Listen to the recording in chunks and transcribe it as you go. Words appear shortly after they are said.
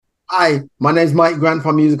Hi, my name's Mike Grant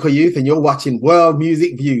from Musical Youth, and you're watching World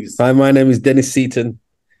Music Views. Hi, my name is Dennis Seaton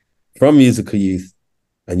from Musical Youth,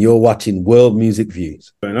 and you're watching World Music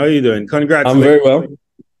Views. How are you doing? I'm Congratulations. very well.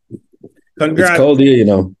 It's Congrats. cold here, you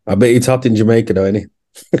know. I bet it's hot in Jamaica, though, ain't it?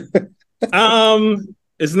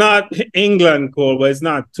 It's not England cold, but it's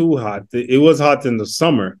not too hot. It was hot in the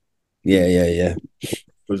summer. Yeah. It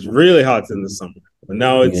was really hot in the summer. But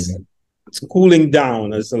now it's cooling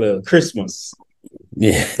down. It's a little Christmas.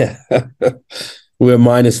 Yeah. We're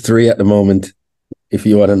 -3 at the moment, if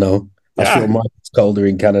you want to know. I'm sure it's colder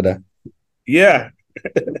in Canada. Yeah.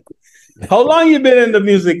 How long you been in the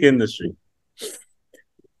music industry?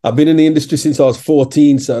 I've been in the industry since I was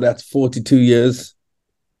 14, so that's 42 years.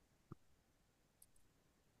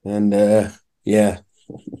 And yeah.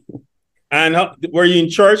 And were you in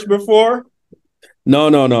church before? No.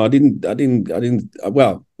 I didn't.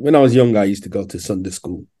 Well, when I was young, I used to go to Sunday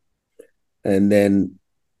school. And then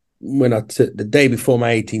when the day before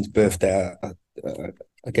my 18th birthday,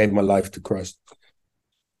 I gave my life to Christ.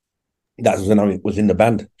 That was when I was in the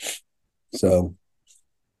band. So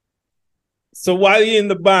while you're in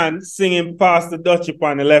the band singing Pastor Dutchie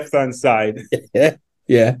on the left-hand side,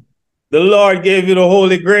 yeah, the Lord gave you the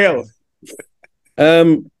Holy Grail.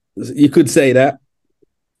 You could say that.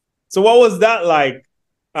 So what was that like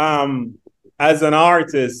as an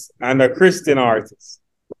artist and a Christian artist?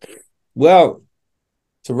 Well,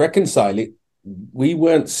 to reconcile it, we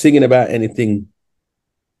weren't singing about anything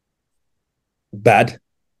bad.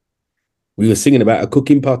 We were singing about a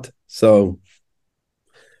cooking pot. So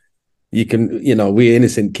we're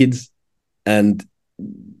innocent kids. And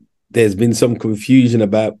there's been some confusion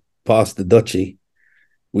about Pastor Dutchie,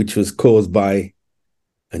 which was caused by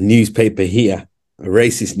a newspaper here, a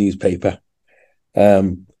racist newspaper,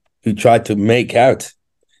 who tried to make out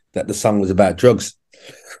that the song was about drugs.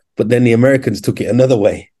 But then the Americans took it another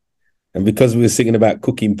way. And because we were singing about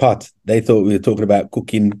cooking pot, they thought we were talking about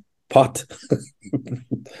cooking pot.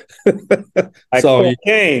 Like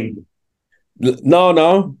cocaine.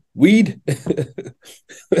 No, weed.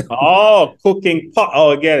 Oh, cooking pot.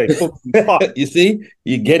 Oh, I get it. Cooking pot. You see,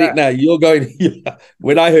 you get it now. You're going.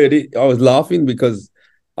 When I heard it, I was laughing because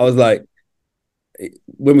I was like,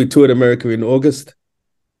 when we toured America in August,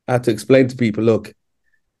 I had to explain to people, look,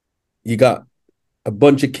 you got a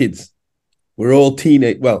bunch of kids. We're all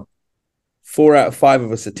teenage. Well, 4 out of 5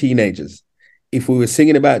 of us are teenagers. If we were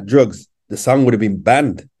singing about drugs, the song would have been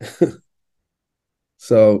banned.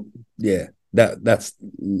 So yeah, that's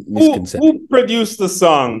misconception. Who produced the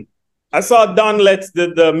song? I saw Don Letts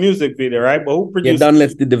did the music video, right? But who produced? Yeah, Don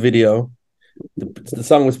Letts did the video. The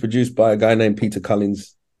song was produced by a guy named Peter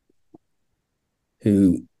Collins,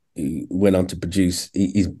 who went on to produce.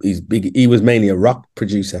 He's big. He was mainly a rock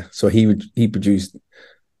producer, so he produced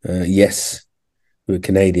Yes, who are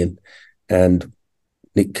Canadian, and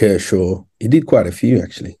Nick Kershaw. He did quite a few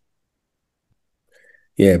actually.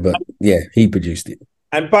 Yeah, but yeah, he produced it.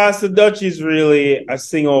 And Pastor Dutchie is really a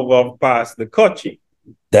sing-over of Pastor Dutchie.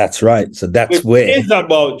 That's right. So that's Which where is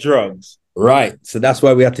about drugs. Right. So that's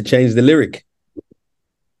why we have to change the lyric.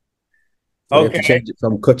 So we have to change it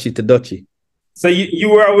from Cutchie to Dutchie. So you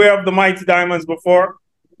were aware of the Mighty Diamonds before?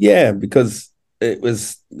 Yeah, because it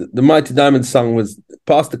was the Mighty Diamonds song was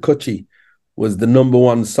Pastor Cutchie was the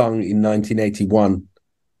 #1 song in 1981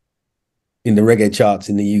 in the reggae charts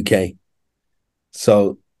in the UK.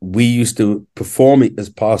 So we used to perform it as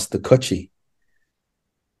Pastor Cutchie,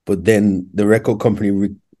 but then the record company,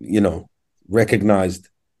 recognized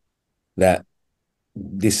that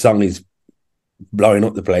this song is blowing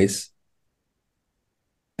up the place,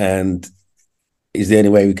 and is there any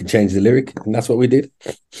way we could change the lyric? And that's what we did.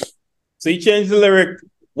 So you changed the lyric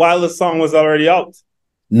while the song was already out?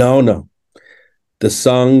 No. The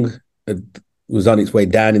song was on its way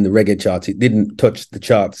down in the reggae charts. It didn't touch the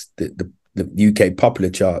charts, the UK popular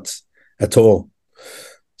charts at all.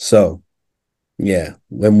 So, yeah,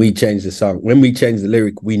 when we changed the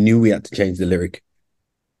lyric, we knew we had to change the lyric.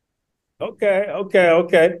 Okay.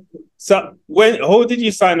 So how did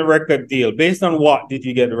you sign the record deal? Based on what did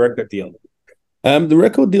you get the record deal? The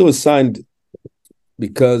record deal was signed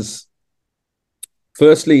because,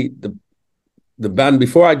 firstly, the band,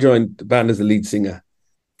 before I joined the band as the lead singer,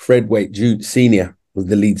 Fred Waite Sr. was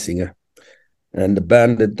the lead singer. And the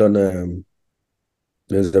band had done,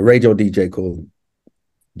 there's a radio DJ called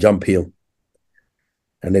John Peel.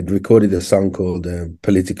 And they'd recorded a song called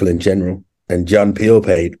Political in General. And John Peel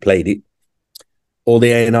played it. All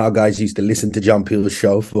the A&R guys used to listen to John Peel's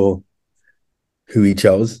show for who he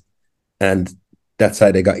chose. And that's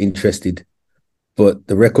how they got interested. But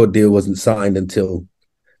the record deal wasn't signed until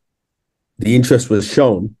the interest was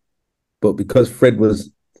shown. But because Fred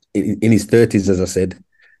was in his 30s, as I said.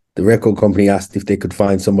 The record company asked if they could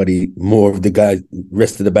find somebody more of the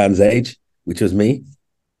rest of the band's age, which was me.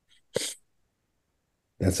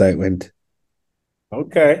 That's how it went.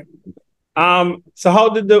 Okay. So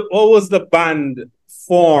what was the band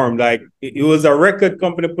formed? Like it was a record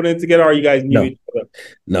company putting it together, or you guys knew each other?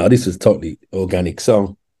 No, this was totally organic.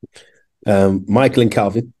 So Michael and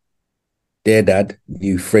Calvin, their dad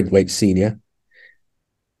knew Fred Waite Sr.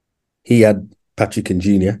 He had Patrick and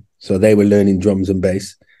Junior, so they were learning drums and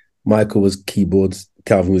bass. Michael was keyboards,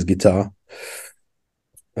 Calvin was guitar.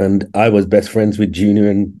 And I was best friends with Junior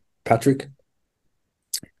and Patrick.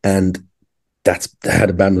 And that's how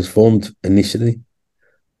the band was formed initially.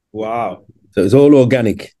 Wow. So it was all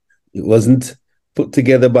organic. It wasn't put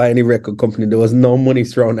together by any record company. There was no money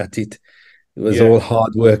thrown at it. It was all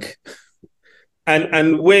hard work.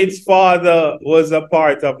 And Wade's father was a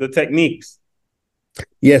part of the Techniques.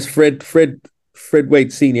 Yes, Fred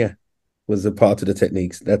Waite Sr. was a part of the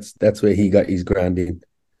Techniques. That's where he got his grounding.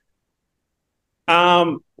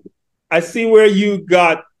 I see where you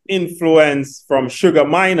got influence from Sugar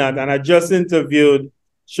Minott, and I just interviewed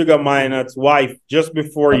Sugar Minott's wife just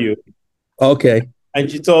before you. Okay.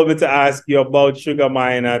 And she told me to ask you about Sugar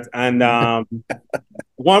Minott and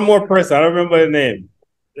one more person. I don't remember the name.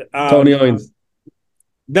 Tony Owens.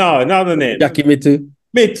 No, not the name. Jackie Mittoo.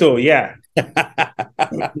 Mittoo, yeah.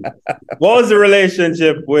 What was the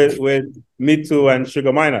relationship with Mittoo and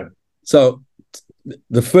Sugar Minott? So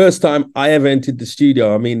the first time I ever entered the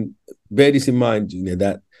studio, I mean, bear this in mind, Junior,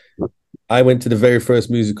 that I went to the very first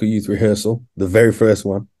musical youth rehearsal, the very first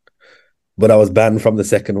one, but I was banned from the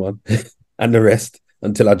second one and the rest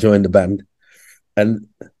until I joined the band. And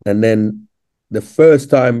then the first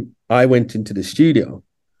time I went into the studio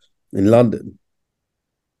in London,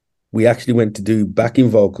 we actually went to do backing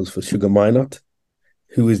vocals for Sugar Minott,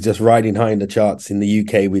 who was just riding high in the charts in the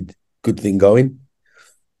UK with Good Thing Going.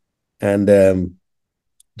 And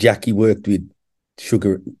Jackie worked with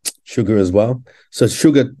Sugar as well. So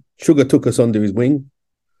Sugar took us under his wing.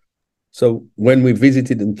 So when we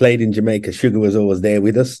visited and played in Jamaica, Sugar was always there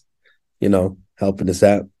with us, helping us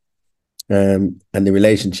out. And the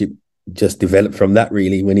relationship just developed from that,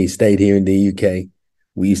 really. When he stayed here in the UK,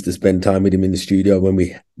 we used to spend time with him in the studio when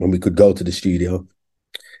we could go to the studio.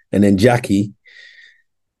 And then Jackie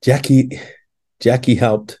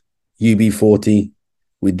helped UB40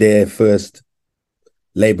 with their first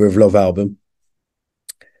Labour of Love album.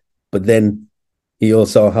 But then he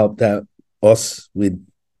also helped out us with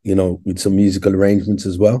some musical arrangements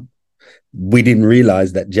as well. We didn't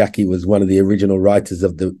realize that Jackie was one of the original writers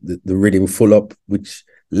of the rhythm Full Up, which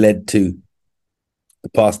led to the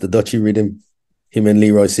Pastor Dutchie rhythm, him and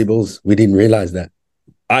Leroy Sibbles. We didn't realize that.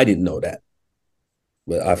 I didn't know that.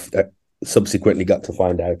 But I subsequently got to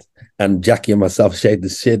find out. And Jackie and myself shared the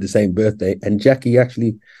same birthday. And Jackie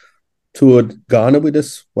actually toured Ghana with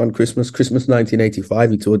us one Christmas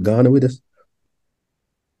 1985. He toured Ghana with us.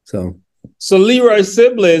 So Leroy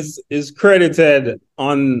Sibbles is credited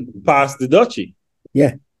on Pass the Dutchie.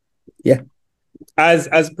 Yeah.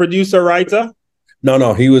 As producer writer?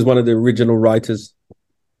 No, he was one of the original writers.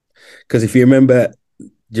 Because if you remember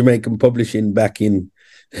Jamaican publishing back in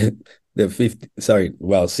the 60s,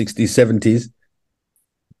 70s,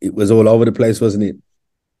 it was all over the place, wasn't it?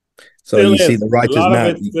 So still you see the writers now. A lot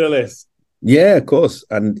of it still is. Yeah, of course.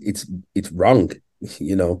 And it's wrong,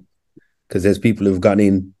 because there's people who've gone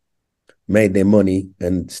in, made their money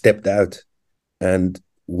and stepped out, and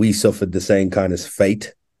we suffered the same kind of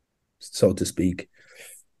fate, so to speak.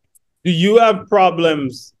 Do you have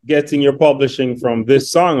problems getting your publishing from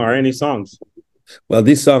this song or any songs? Well,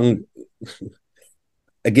 this song,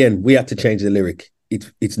 again, we had to change the lyric.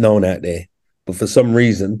 It's known out there, but for some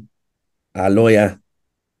reason, our lawyer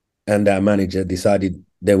and our manager decided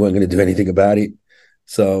they weren't going to do anything about it.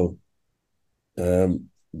 So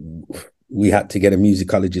we had to get a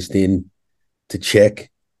musicologist in to check,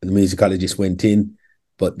 and the musicologist went in.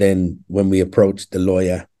 But then when we approached the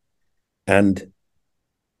lawyer and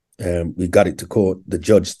we got it to court, the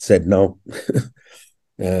judge said no.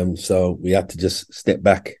 So we had to just step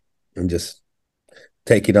back and just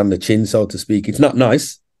take it on the chin, so to speak. It's not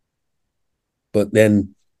nice, but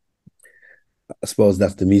then I suppose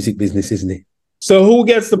that's the music business, isn't it? So who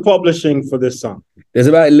gets the publishing for this song? There's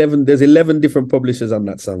 11 different publishers on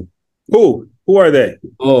that song. Who are they?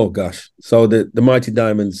 Oh gosh. So the Mighty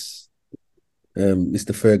Diamonds,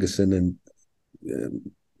 Mr. Ferguson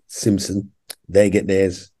and Simpson, they get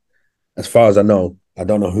theirs. As far as I know, I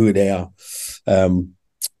don't know who they are.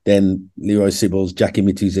 Then Leroy Sibbles, Jackie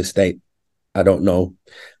Mittoo's estate, I don't know.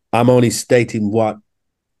 I'm only stating what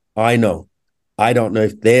I know. I don't know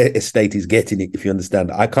if their estate is getting it, if you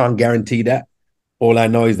understand. I can't guarantee that. All I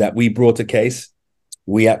know is that we brought a case.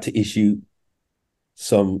 We had to issue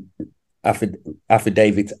some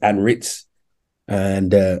affidavits and writs.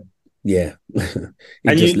 And yeah, it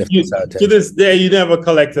And just left us out. To this day, you never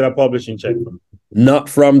collected a publishing check from it? Not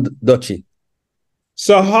from Dutchie.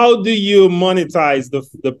 So how do you monetize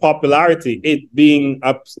the popularity, it being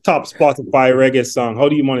a top Spotify reggae song? How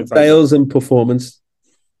do you monetize sales and performance?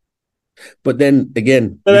 But then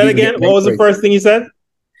again, say that again. What was the first thing you said?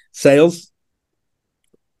 Sales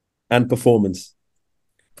and performance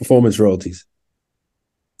royalties.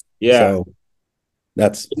 Yeah. So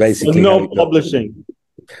that's basically no publishing.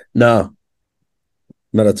 No,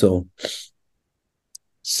 not at all.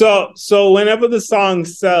 So whenever the song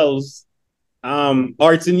sells,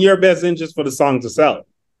 or it's in your best interest for the song to sell.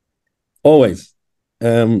 Always.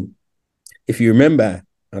 If you remember,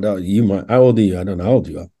 I don't. You might. How old are you? I don't know how old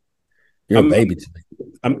you are. You're a baby to me.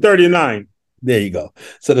 I'm 39. There you go.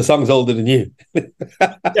 So the song's older than you.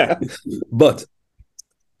 Yeah. But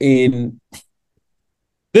in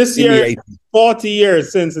this year, 40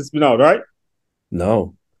 years since it's been out, right?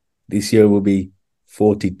 No. This year will be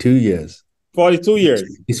 42 years. 42 years.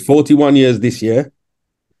 It's 41 years this year.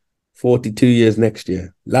 42 years next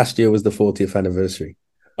year. Last year was the 40th anniversary.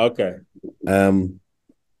 Okay.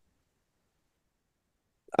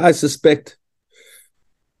 I suspect.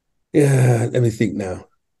 Yeah, let me think now.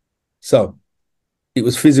 So it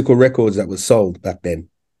was physical records that was sold back then.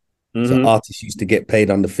 Mm-hmm. So artists used to get paid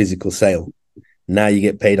on the physical sale. Now you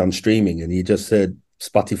get paid on streaming, and you just heard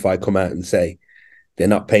Spotify come out and say they're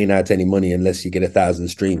not paying out any money unless you get 1,000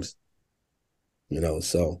 streams. You know,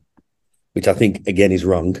 so which I think again is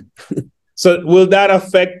wrong. So will that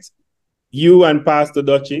affect you and Pastor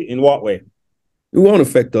Dutchie in what way? It won't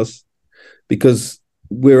affect us because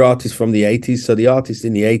we're artists from the 80s. So the artists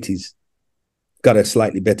in the 80s got a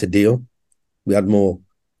slightly better deal. We had more,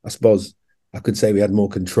 I suppose I could say we had more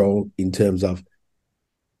control in terms of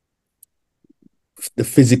the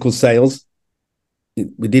physical sales.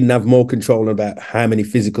 We didn't have more control about how many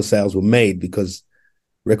physical sales were made because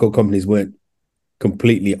record companies weren't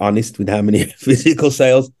completely honest with how many physical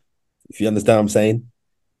sales, if you understand what I'm saying.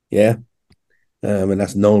 Yeah. And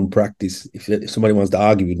that's known practice. If somebody wants to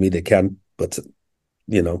argue with me, they can, but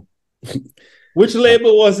you know. Which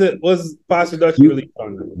label was Pastor Dutchie released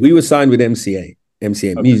on? We were signed with MCA,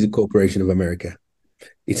 okay. Music Corporation of America.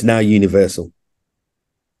 It's now Universal.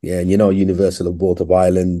 Yeah, and you know Universal have bought up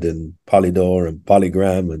Island and Polydor and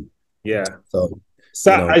Polygram and yeah. So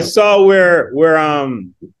you know. I saw where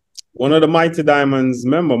one of the Mighty Diamonds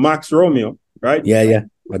member, Max Romeo, right? Yeah.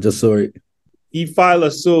 I just saw it. He filed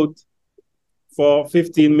a suit for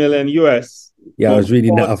 15 million US. Yeah, I was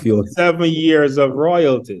reading that off your 7 years of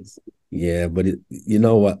royalties. Yeah, but you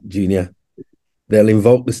know what, Junior? They'll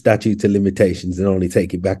invoke the statute of limitations and only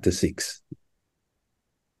take it back to 6.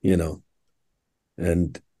 You know,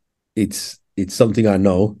 and it's something I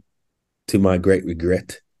know to my great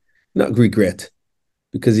regret. Not regret,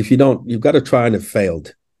 because if you don't, you've got to try and have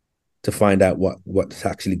failed to find out what's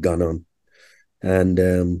actually gone on.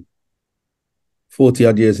 And 40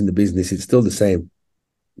 odd years in the business, it's still the same.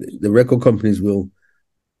 The record companies will,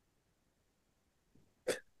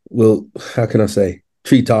 how can I say,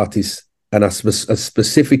 treat artists, and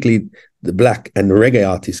specifically the black and the reggae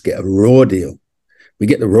artists get a raw deal. We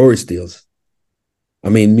get the rawest deals. I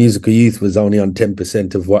mean, Musical Youth was only on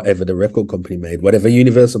 10% of whatever the record company made. Whatever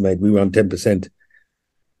Universal made, we were on 10%.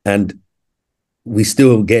 And we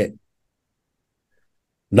still get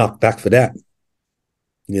knocked back for that,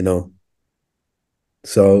 you know.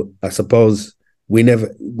 So I suppose we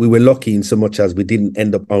were lucky in so much as we didn't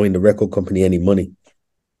end up owing the record company any money.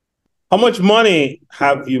 How much money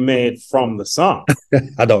have you made from the song?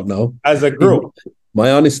 I don't know. As a group? My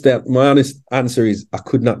honest answer is I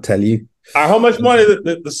could not tell you. How much money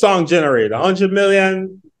the song generated? 100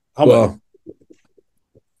 million? How much?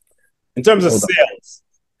 In terms of sales,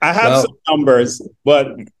 I have some numbers,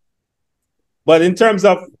 but in terms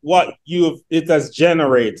of what it has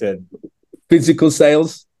generated, physical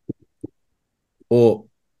sales, or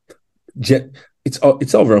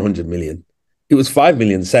it's over 100 million. It was 5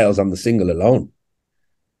 million sales on the single alone.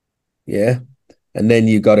 Yeah, and then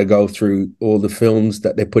you got to go through all the films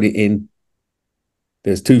that they put it in.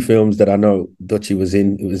 There's 2 films that I know Dutchie was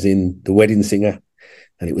in. It was in The Wedding Singer,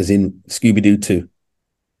 and it was in Scooby-Doo 2.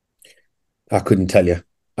 I couldn't tell you.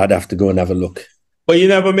 I'd have to go and have a look. But you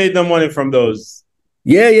never made no money from those?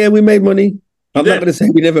 Yeah, we made money. I'm not going to say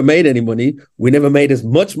we never made any money. We never made as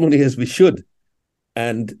much money as we should.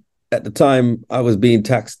 And at the time, I was being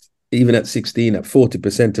taxed, even at 16, at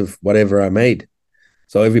 40% of whatever I made.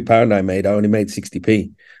 So every pound I made, I only made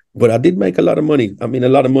 60p. But I did make a lot of money. I mean, a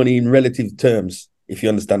lot of money in relative terms, if you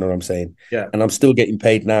understand what I'm saying. Yeah. And I'm still getting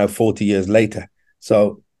paid now 40 years later.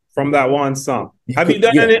 So from that one song. Have you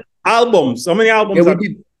done any albums? How many albums? Yeah,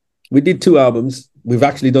 we did 2 albums. We've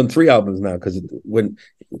actually done 3 albums now, because when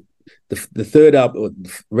the third album,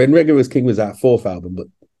 when Reggae Was King, was our 4th album, but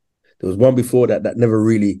there was one before that never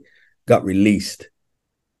really got released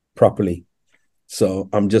properly. So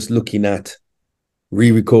I'm just looking at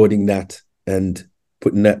re-recording that and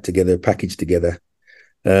putting that together, packaged together.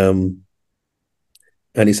 And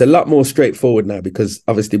it's a lot more straightforward now, because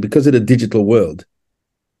obviously, because of the digital world,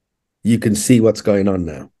 you can see what's going on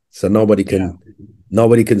now. So nobody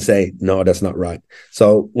can say, no, that's not right.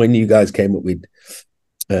 So when you guys came up with,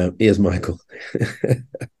 here's Michael.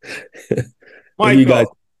 Michael. You guys,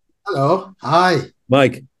 hello, hi,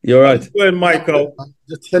 Mike. You all right? Good, Michael. I'm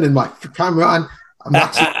just turning my camera on. I'm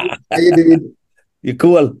actually. How you doing? You're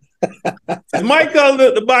cool. Is Michael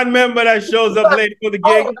the band member that shows up late for the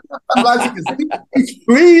gig? It's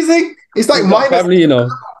freezing. It's like minus. Family,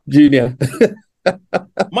 Junior.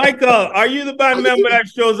 Michael, are you the band member that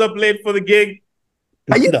shows up late for the gig?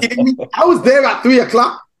 Are you kidding me? I was there at 3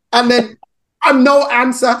 o'clock, and then I'm no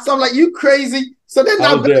answer. So I'm like, you crazy? So then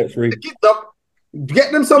I'm going to the kids up,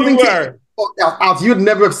 get them something. You were. You'd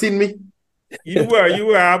never have seen me. You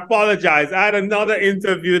were. I apologize. I had another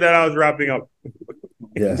interview that I was wrapping up.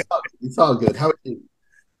 Yeah, it's all good. How are you?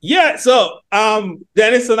 Yeah. So,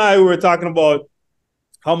 Dennis and I were talking about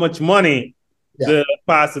how much money the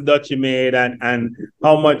Pastor Dutchie made, and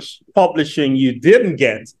how much publishing you didn't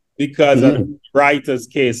get because of the writer's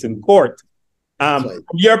case in court. From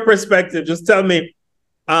your perspective, just tell me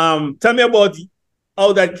about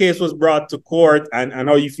how that case was brought to court and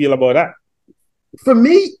how you feel about that. For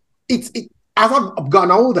me, as I've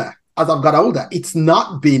gotten older, it's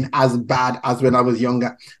not been as bad as when I was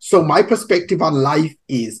younger. So my perspective on life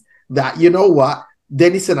is that, you know what,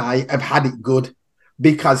 Dennis and I have had it good,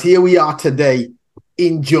 because here we are today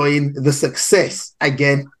enjoying the success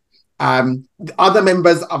again. Other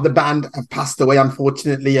members of the band have passed away,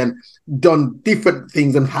 unfortunately, and done different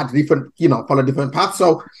things and had different, followed different paths.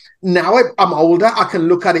 So now I'm older, I can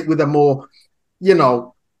look at it with a more,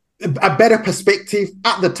 a better perspective.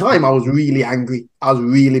 At the time, I was really angry. I was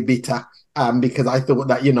really bitter, because I thought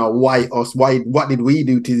that, why us? What did we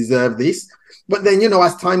do to deserve this? But then,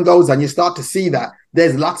 as time goes on, you start to see that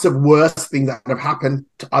there's lots of worse things that have happened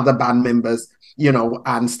to other band members,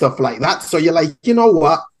 and stuff like that. So you're like, you know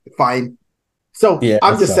what? Fine. So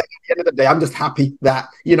I'm just saying, at the end of the day, I'm just happy that,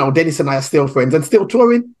 Dennis and I are still friends and still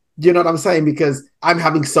touring. Do you know what I'm saying? Because I'm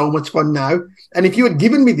having so much fun now. And if you had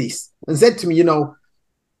given me this and said to me,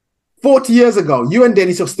 40 years ago, you and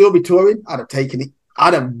Dennis will still be touring, I'd have taken it.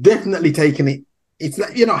 I'd have definitely taken it. It's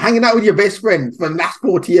like, hanging out with your best friend for the last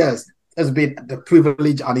 40 years has been the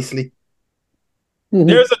privilege, honestly.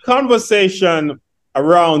 There's a conversation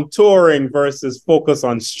around touring versus focus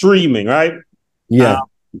on streaming, right? Yeah.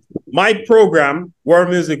 My program, World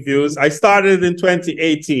Music Views, I started in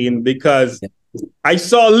 2018 because I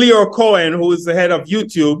saw Leo Cohen, who is the head of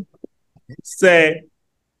YouTube, say,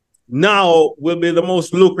 now will be the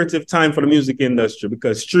most lucrative time for the music industry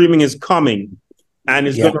because streaming is coming and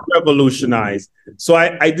it's going to revolutionize. So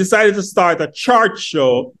I decided to start a chart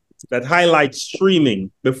show that highlights streaming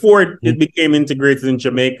before it became integrated in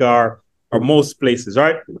Jamaica or most places,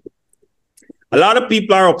 right? A lot of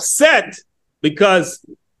people are upset because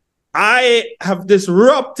I have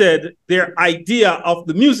disrupted their idea of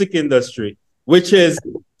the music industry, which is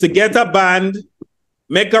to get a band,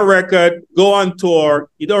 make a record, go on tour.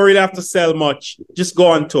 You don't really have to sell much. Just go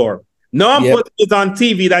on tour. Now I'm putting it on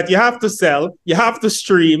TV that you have to sell, you have to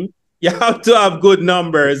stream, you have to have good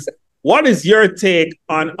numbers. What is your take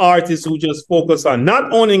on artists who just focus on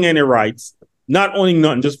not owning any rights, not owning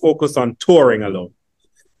nothing, just focus on touring alone?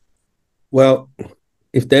 Well,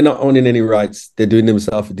 if they're not owning any rights, they're doing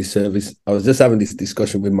themselves a disservice. I was just having this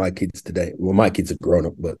discussion with my kids today. Well, my kids are grown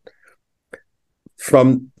up, but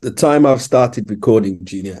from the time I've started recording,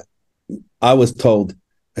 Junior, I was told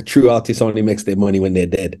a true artist only makes their money when they're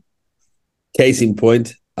dead. Case in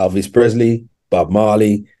point, Elvis Presley, Bob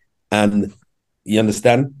Marley, and you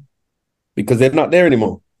understand? Because they're not there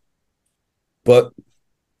anymore. But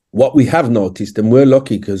what we have noticed, and we're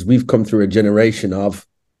lucky because we've come through a generation of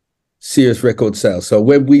serious record sales. So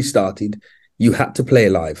when we started, you had to play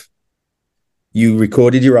live. You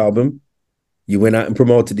recorded your album, you went out and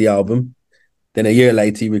promoted the album, then a year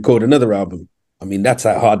later you record another album. I mean, that's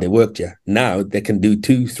how hard they worked, yeah. Now they can do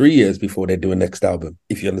 2-3 years before they do a next album,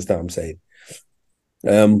 if you understand what I'm saying.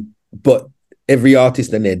 But every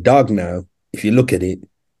artist and their dog now, if you look at it,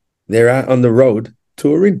 they're out on the road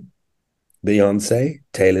touring, Beyonce,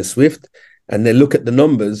 Taylor Swift, and they look at the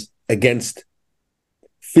numbers against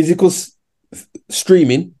physical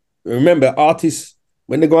streaming. Remember, artists,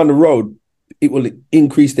 when they go on the road, it will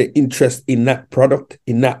increase their interest in that product,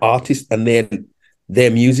 in that artist and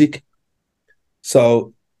their music.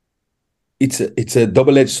 So it's a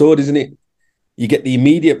double-edged sword, isn't it? You get the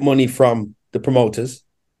immediate money from the promoters.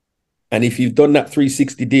 And if you've done that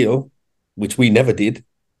 360 deal, which we never did,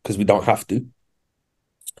 because we don't have to,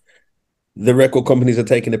 the record companies are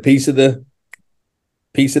taking a piece of the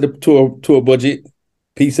tour budget,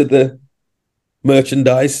 piece of the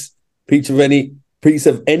merchandise, piece of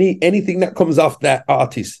anything that comes off that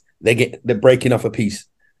artist. They're breaking off a piece.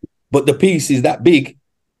 But the piece is that big,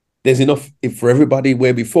 there's enough for everybody,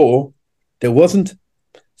 where before there wasn't.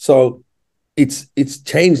 So it's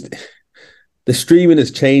changed. The streaming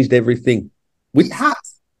has changed everything. It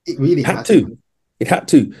has. It really had to. It had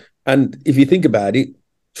to. And if you think about it,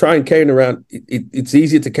 carrying around, it's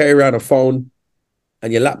easier to carry around a phone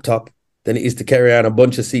and your laptop than it is to carry around a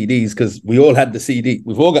bunch of CDs, because we all had the CD.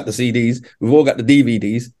 We've all got the CDs. We've all got the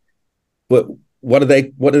DVDs. But what are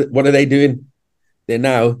they doing? They're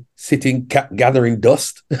now sitting gathering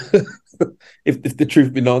dust. if the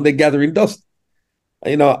truth be known, they're gathering dust.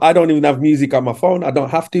 You know, I don't even have music on my phone. I don't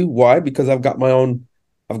have to. Why? Because I've got my own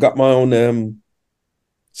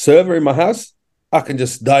server in my house. I can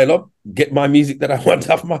just dial up, get my music that I want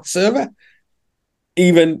off my server.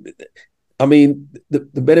 The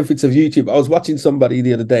benefits of YouTube. I was watching somebody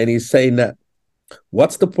the other day and he's saying that,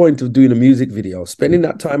 what's the point of doing a music video, spending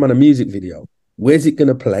that time on a music video? Where's it going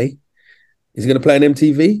to play? Is it going to play on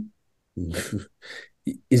MTV?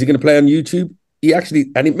 Is it going to play on YouTube?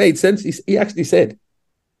 And it made sense. He actually said,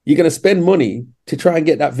 you're going to spend money to try and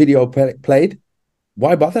get that video played.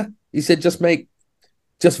 Why bother? He said, just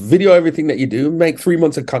video everything that you do, make 3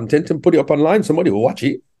 months of content and put it up online. Somebody will watch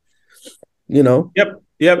it. You know? Yep.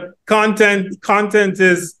 Content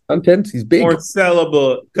is big. More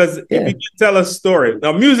sellable, because if you can tell a story.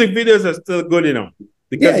 Now, music videos are still good,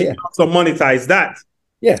 because you can also monetize that.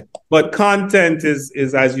 Yeah. But content is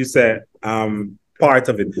as you said, part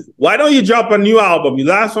of it. Why don't you drop a new album? Your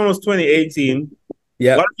last one was 2018.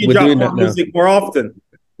 Yeah. Why don't you drop more music more often?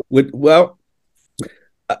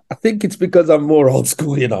 I think it's because I'm more old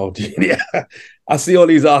school, I see all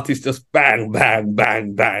these artists just bang, bang,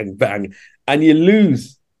 bang, bang, bang, and you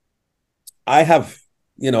lose. I have,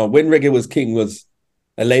 when Reggae Was King was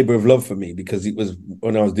a labor of love for me, because it was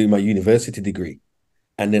when I was doing my university degree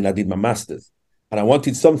and then I did my master's, and I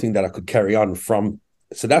wanted something that I could carry on from.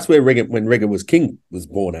 So that's where when Reggae Was King was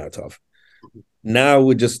born out of. Now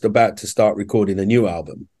we're just about to start recording a new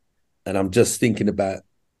album, and I'm just thinking about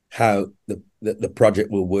how the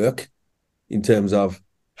project will work in terms of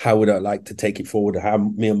how would I like to take it forward, how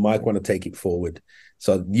me and Mike want to take it forward.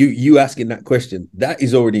 So you asking that question, that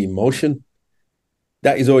is already in motion.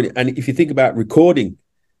 That is already, and if you think about recording,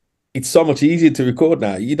 it's so much easier to record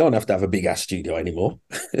now. You don't have to have a big ass studio anymore.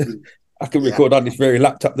 I can record on this very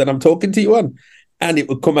laptop that I'm talking to you on, and it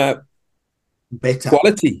will come out better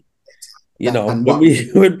quality. When we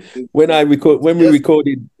recorded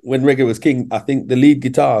when Reggae Was King, I think the lead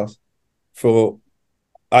guitars for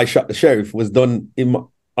I Shot the Sheriff was done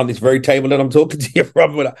on this very table that I'm talking to you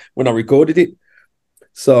from when I recorded it.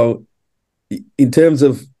 So in terms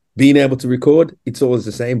of being able to record, it's always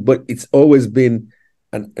the same, but it's always been,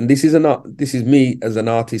 and this is me as an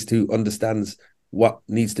artist who understands what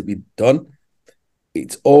needs to be done.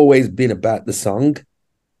 It's always been about the song.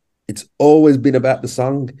 It's always been about the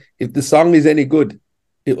song. If the song is any good,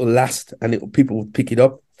 it will last and people will pick it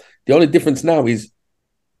up. The only difference now is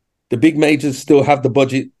the big majors still have the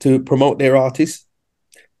budget to promote their artists.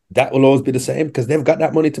 That will always be the same because they've got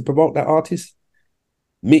that money to promote that artist.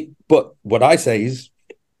 But what I say is,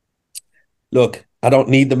 look, I don't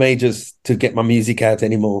need the majors to get my music out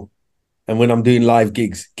anymore. And when I'm doing live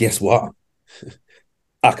gigs, guess what?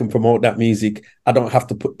 I can promote that music. I don't have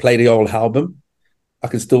to play the old album. I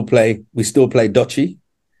can still play. We still play Dutchie.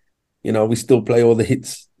 We still play all the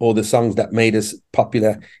hits, all the songs that made us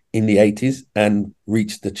popular in the 80s and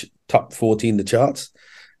reached the top 40 in the charts.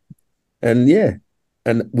 And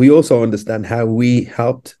we also understand how we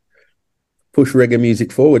helped push reggae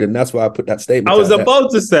music forward. And that's why I put that statement. I was about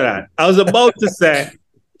to say that.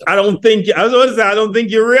 I don't think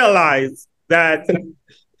you realize that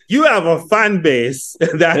you have a fan base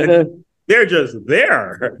that they're just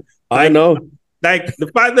there. I know. Like the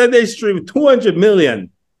fact that they stream 200 million.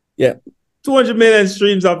 Yeah. 200 million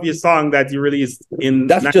streams of your song that you released in.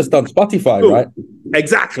 That's just on Spotify, right?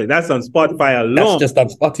 Exactly. That's on Spotify alone. That's just on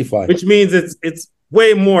Spotify. Which means it's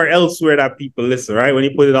way more elsewhere that people listen, right? When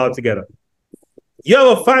you put it all together. you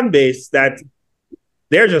have a fan base that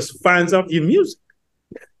they're just fans of your music.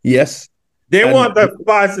 Yes. They want to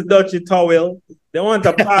pass the Dutchie towel. They want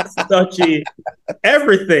to pass the Dutchie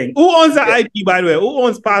everything. Who owns the IP, by the way? Who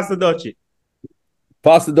owns Pastor Dutchie?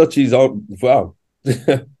 Pastor Dutchie's all, well,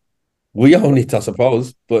 we own it, I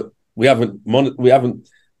suppose, but we haven't,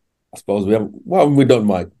 I suppose we haven't, what have we done,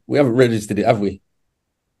 Mike? We haven't registered it, have we?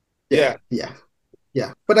 Yeah.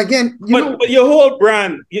 But again, but your whole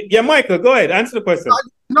brand, yeah, Michael, go ahead, answer the question.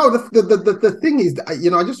 No, the thing is, that,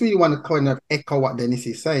 I just really want to kind of echo what Dennis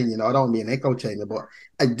is saying. I don't want to be an echo chamber, but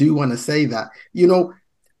I do want to say that,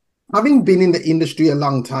 having been in the industry a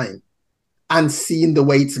long time and seeing the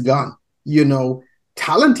way it's gone,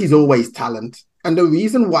 talent is always talent. And the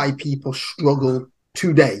reason why people struggle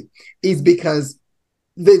today is because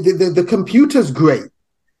the computer's great.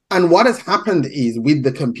 And what has happened is with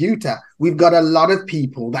the computer, we've got a lot of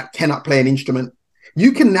people that cannot play an instrument.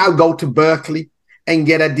 You can now go to Berkeley and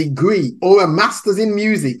get a degree or a master's in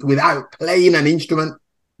music without playing an instrument.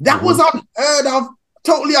 That was unheard of,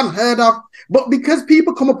 totally unheard of. But because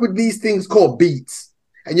people come up with these things called beats,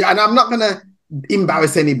 and I'm not going to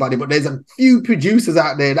embarrass anybody, but there's a few producers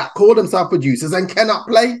out there that call themselves producers and cannot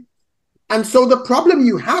play. And so the problem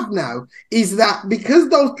you have now is that because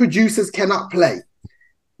those producers cannot play,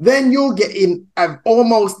 then you're getting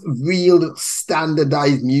almost real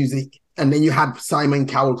standardized music. And then you had Simon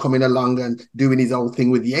Cowell coming along and doing his own thing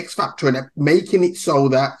with the X Factor and making it so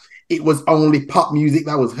that it was only pop music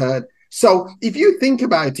that was heard. So if you think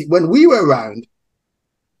about it, when we were around,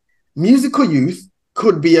 musical youth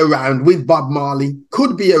could be around with Bob Marley,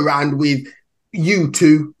 could be around with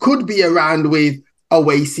U2, could be around with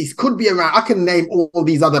Oasis, could be around. I can name all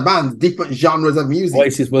these other bands, different genres of music.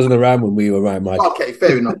 Oasis wasn't around when we were around, Mike. Okay,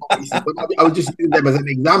 fair enough. Oasis, but I was just using them as an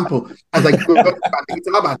example as I grew up a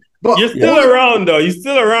guitar band. But you're still around, though. You're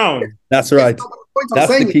still around. That's right.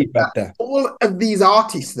 That's the key factor. All of these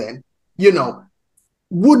artists, then,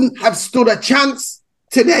 wouldn't have stood a chance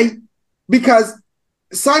today because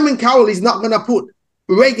Simon Cowell is not going to put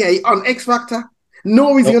reggae on X Factor,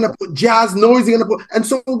 nor is he going to put jazz, nor is he going to put. And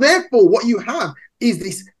so, therefore, what you have is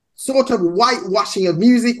this sort of whitewashing of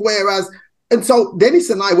music, and so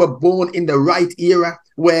Dennis and I were born in the right era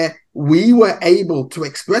where we were able to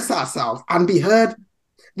express ourselves and be heard.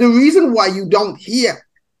 The reason why you don't hear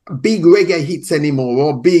big reggae hits anymore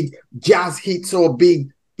or big jazz hits or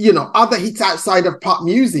big, other hits outside of pop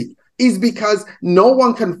music is because no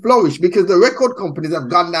one can flourish because the record companies have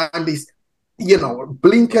gone down this,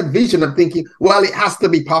 blinkered vision of thinking, well, it has to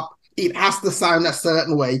be pop. It has to sound a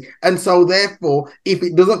certain way. And so therefore, if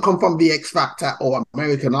it doesn't come from the X Factor or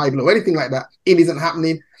American Idol or anything like that, it isn't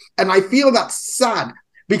happening. And I feel that's sad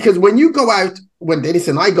because when you go out, when Dennis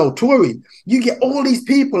and I go touring, you get all these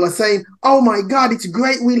people are saying, oh my God, it's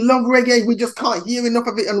great. We love reggae. We just can't hear enough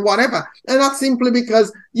of it and whatever. And that's simply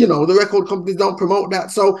because, the record companies don't promote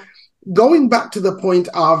that. So going back to the point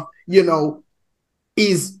of,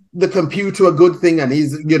 is the computer a good thing and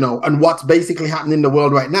and what's basically happening in the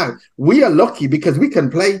world right now. We are lucky because we can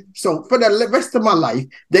play. So for the rest of my life,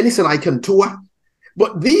 Dennis and I can tour.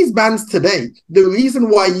 But these bands today, the reason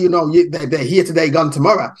why, they're here today, gone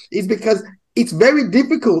tomorrow, is because it's very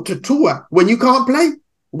difficult to tour when you can't play.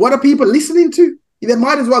 What are people listening to? They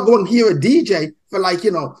might as well go and hear a DJ for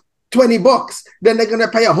 $20. Then they're going to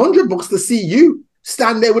pay $100 to see you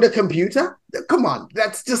stand there with a computer. Come on,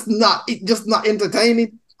 that's just not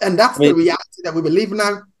entertaining. And that's the reality that we believe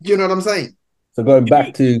now. Do you know what I'm saying? So going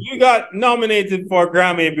back to... You got nominated for a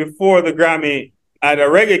Grammy before the Grammy at a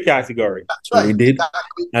reggae category. That's right. We did.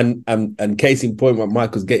 Exactly. And case in point, what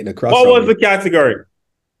Mike was getting across. What was the category?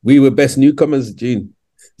 We were Best Newcomers, June.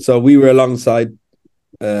 So we were alongside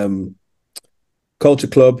Culture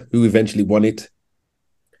Club, who eventually won it.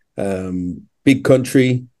 Big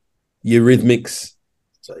Country, Eurythmics.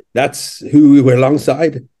 That's who we were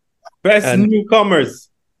alongside. Best Newcomers.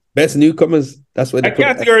 Best Newcomers. That's what that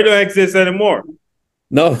category don't exist anymore.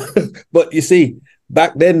 No, but you see,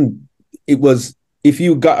 back then it was if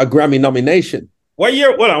you got a Grammy nomination. What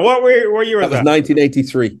year? Hold on. What year was that? That was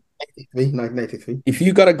 1983. 1983. If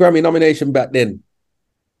you got a Grammy nomination back then,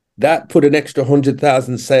 that put an extra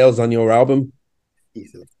 100,000 sales on your album.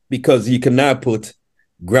 Easily. Because you can now put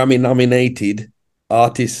Grammy nominated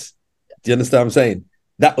artists. Do you understand what I'm saying?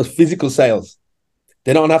 That was physical sales.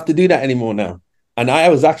 They don't have to do that anymore now. And I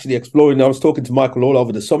was actually exploring, I was talking to Michael all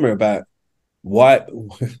over the summer about why.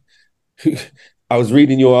 I was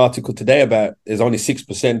reading your article today about there's only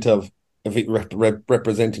 6% of it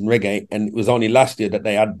representing reggae. And it was only last year that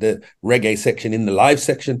they had the reggae section in the live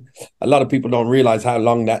section. A lot of people don't realize how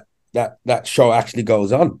long that show actually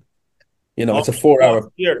goes on. It's a 4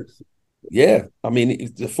 hour. yeah, I mean,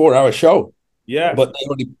 it's a 4-hour show. Yeah. But they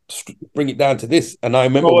only bring it down to this. And I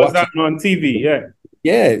remember was watching that on TV, yeah.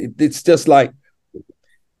 Yeah, it's just like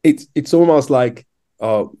it's almost like,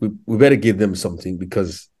 oh, we better give them something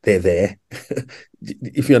because they're there.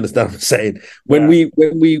 If you understand what I'm saying. When we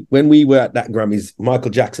were at that Grammys,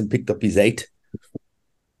 Michael Jackson picked up his 8.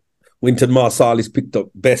 Wynton Marsalis picked up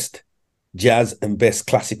best jazz and best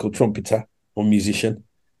classical trumpeter or musician.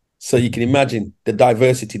 So you can imagine the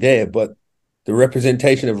diversity there, but the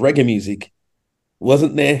representation of reggae music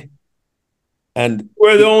wasn't there. And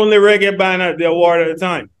we're the only reggae band at the award at the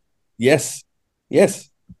time. Yes.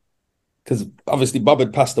 Because obviously Bob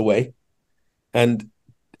had passed away, and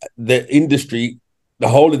the industry, the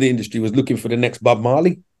whole of the industry, was looking for the next Bob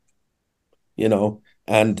Marley.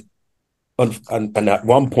 And at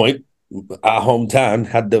one point, our hometown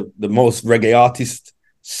had the most reggae artists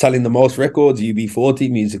selling the most records: UB40,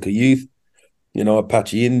 Musical Youth,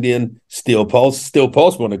 Apache Indian, Steel Pulse. Steel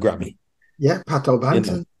Pulse won a Grammy. Yeah, Pat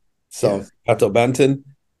O'Banton. Pat O'Banton.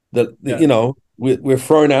 We're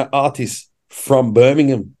throwing out artists from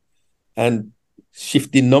Birmingham and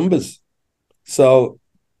shifting numbers. So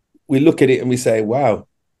we look at it and we say, wow.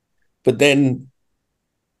 But then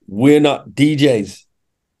we're not DJs,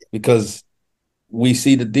 because we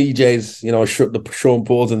see the DJs, the Sean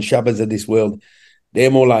Pauls and Shabbas of this world,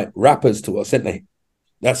 they're more like rappers to us, aren't they?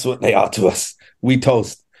 That's what they are to us. We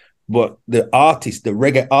toast. But the artists, the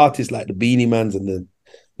reggae artists like the Beanie Mans and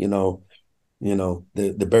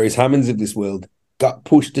the Berries Hammonds of this world got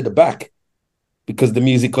pushed to the back because the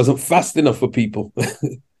music wasn't fast enough for people.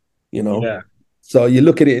 Yeah. So you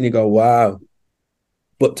look at it and you go, wow.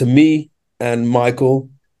 But to me and Michael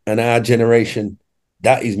and our generation,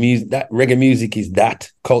 that is music. That reggae music is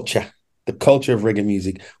that culture, the culture of reggae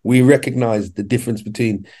music. We recognize the difference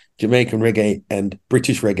between Jamaican reggae and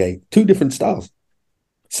British reggae, 2 different styles,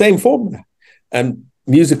 same formula. And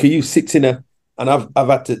Musical Youth sits in and I've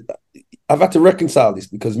had to reconcile this,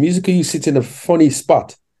 because Musical Youth sits in a funny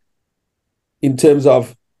spot in terms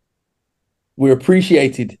of we're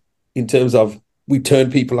appreciated in terms of we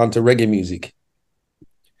turn people onto reggae music.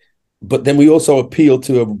 But then we also appeal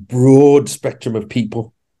to a broad spectrum of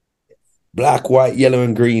people. Black, white, yellow,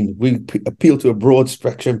 and green. We appeal to a broad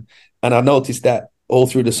spectrum. And I noticed that all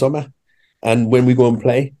through the summer. And when we go and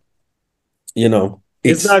play,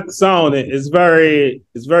 it's that sound. It's very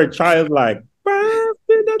childlike.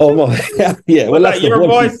 Almost. Yeah. Well, that's your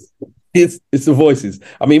voice. It's the voices.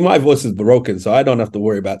 I mean, my voice is broken, so I don't have to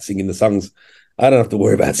worry about singing the songs. I don't have to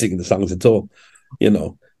worry about singing the songs at all,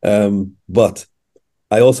 But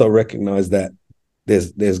I also recognize that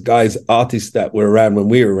there's guys, artists that were around when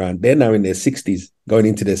we were around. They're now in their 60s, going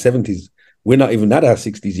into their 70s. We're not even at our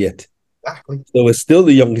 60s yet. Exactly. So we're still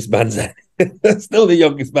the youngest bands out there. Still the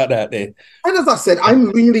youngest band out there. And as I said, I'm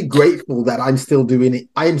really grateful that I'm still doing it.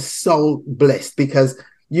 I am so blessed because,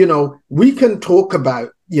 we can talk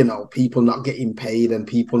about, people not getting paid and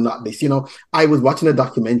people not this. I was watching a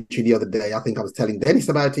documentary the other day. I think I was telling Dennis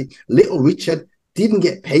about it. Little Richard didn't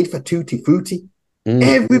get paid for Tutti Frutti.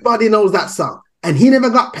 Everybody knows that song. And he never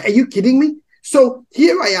got paid. Are you kidding me? So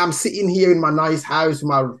here I am sitting here in my nice house with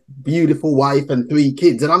my beautiful wife and 3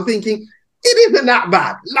 kids. And I'm thinking, it isn't that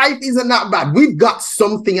bad. Life isn't that bad. We've got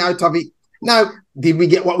something out of it. Now, did we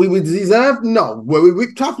get what we would deserve? No. Were we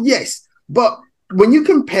ripped off? Yes. But when you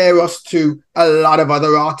compare us to a lot of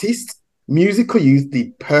other artists, Musical Youth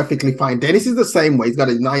did perfectly fine. Dennis is the same way. He's got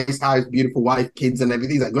a nice house, beautiful wife, kids and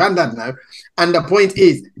everything. He's a granddad now. And the point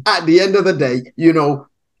is, at the end of the day,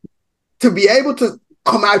 to be able to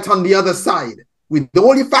come out on the other side with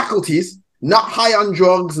all your faculties, not high on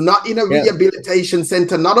drugs, not in a rehabilitation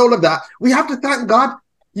center, not all of that, we have to thank God.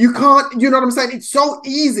 You can't, you know what I'm saying? It's so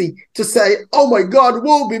easy to say, oh my God,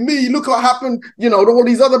 woe be me. Look what happened, to all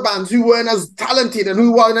these other bands who weren't as talented and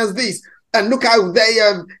who weren't as this. And look how they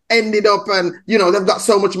have ended up and, they've got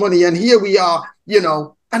so much money. And here we are, And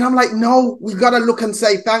I'm like, no, we got to look and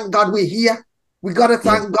say, thank God we're here. We got to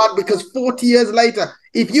thank God, because 40 years later,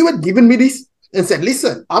 if you had given me this and said,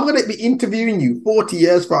 listen, I'm going to be interviewing you 40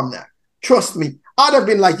 years from now, trust me, I'd have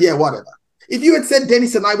been like, yeah, whatever. If you had said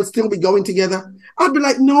Dennis and I would still be going together, I'd be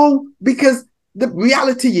like, no, because the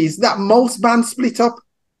reality is that most bands split up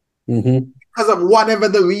because of whatever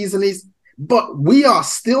the reason is. But we are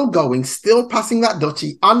still going, still passing that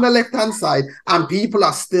Dutchie on the left-hand side, and people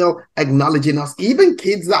are still acknowledging us. Even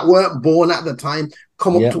kids that weren't born at the time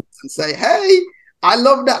come up to us and say, hey, I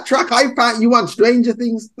love that track. I found you on Stranger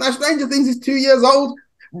Things. Now, Stranger Things is 2 years old,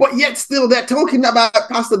 but yet still they're talking about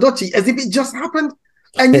Pastor Dutchie as if it just happened.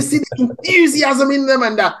 And you see the enthusiasm in them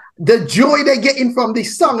and the joy they're getting from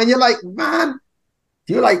this song. And you're like, man,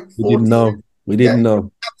 you're like, we didn't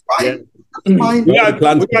know. That's right. Fine.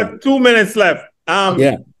 We got 2 minutes left.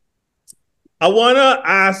 Yeah. I want to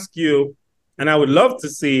ask you, and I would love to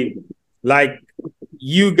see, like,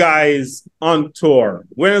 you guys on tour.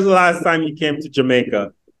 When was the last time you came to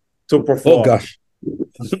Jamaica to perform? Oh gosh,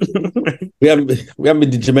 we haven't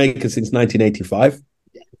been to Jamaica since 1985.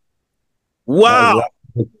 Wow,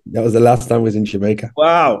 that was the last time I was in Jamaica.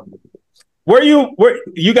 Wow. Were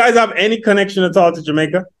you guys have any connection at all to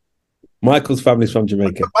Jamaica? Michael's family's from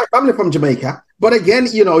Jamaica. My family from Jamaica. But again,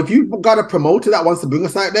 you know, if you've got a promoter that wants to bring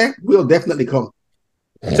us out there, we'll definitely come.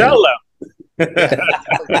 Tell them.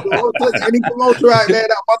 Any promoter out there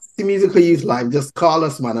that wants to see musical youth live, just call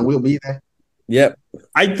us, man, and we'll be there. Yep.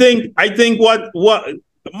 I think what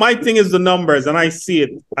my thing is the numbers, and I see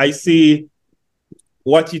it. I see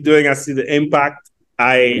what you're doing. I see the impact.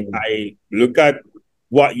 I look at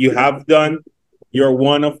what you have done. You're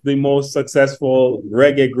one of the most successful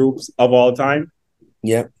reggae groups of all time.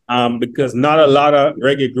 Yeah. Because not a lot of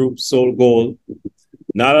reggae groups sold gold.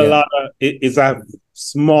 Not a lot of it's a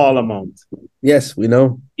small amount. Yes, we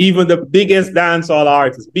know. Even the biggest dancehall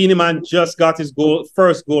artists, Beanie Man just got his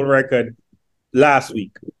first gold record last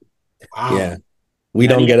week. Wow. Yeah. We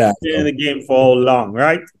don't get that. Been in the game for how long,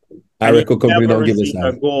 right? Our record company don't give us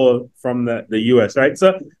a goal from the US, right?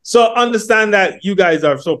 So understand that you guys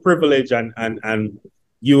are so privileged and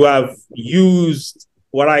you have used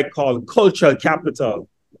what I call cultural capital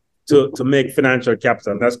to make financial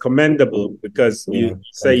capital. That's commendable because you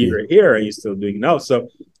say you're here and you're still doing it now. So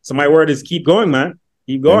my word is keep going, man.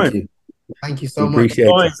 Keep going. Thank you so much.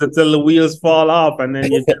 Until the wheels fall off and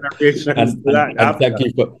then your generation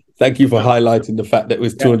thank you for highlighting the fact that it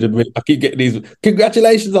was 200 million. I keep getting these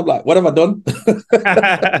congratulations. I'm like, what have I done?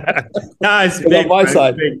 Nah, it's big. On my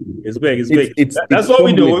side. It's big. That's what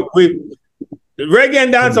we do. Reggae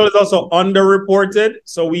and dancehall is also underreported,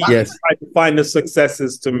 so we try to find the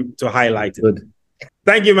successes to highlight it. Good.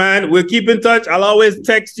 Thank you, man. We'll keep in touch. I'll always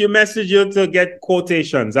text you, message you to get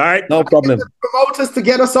quotations. All right. No problem. Promoters to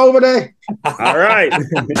get us over there. All right.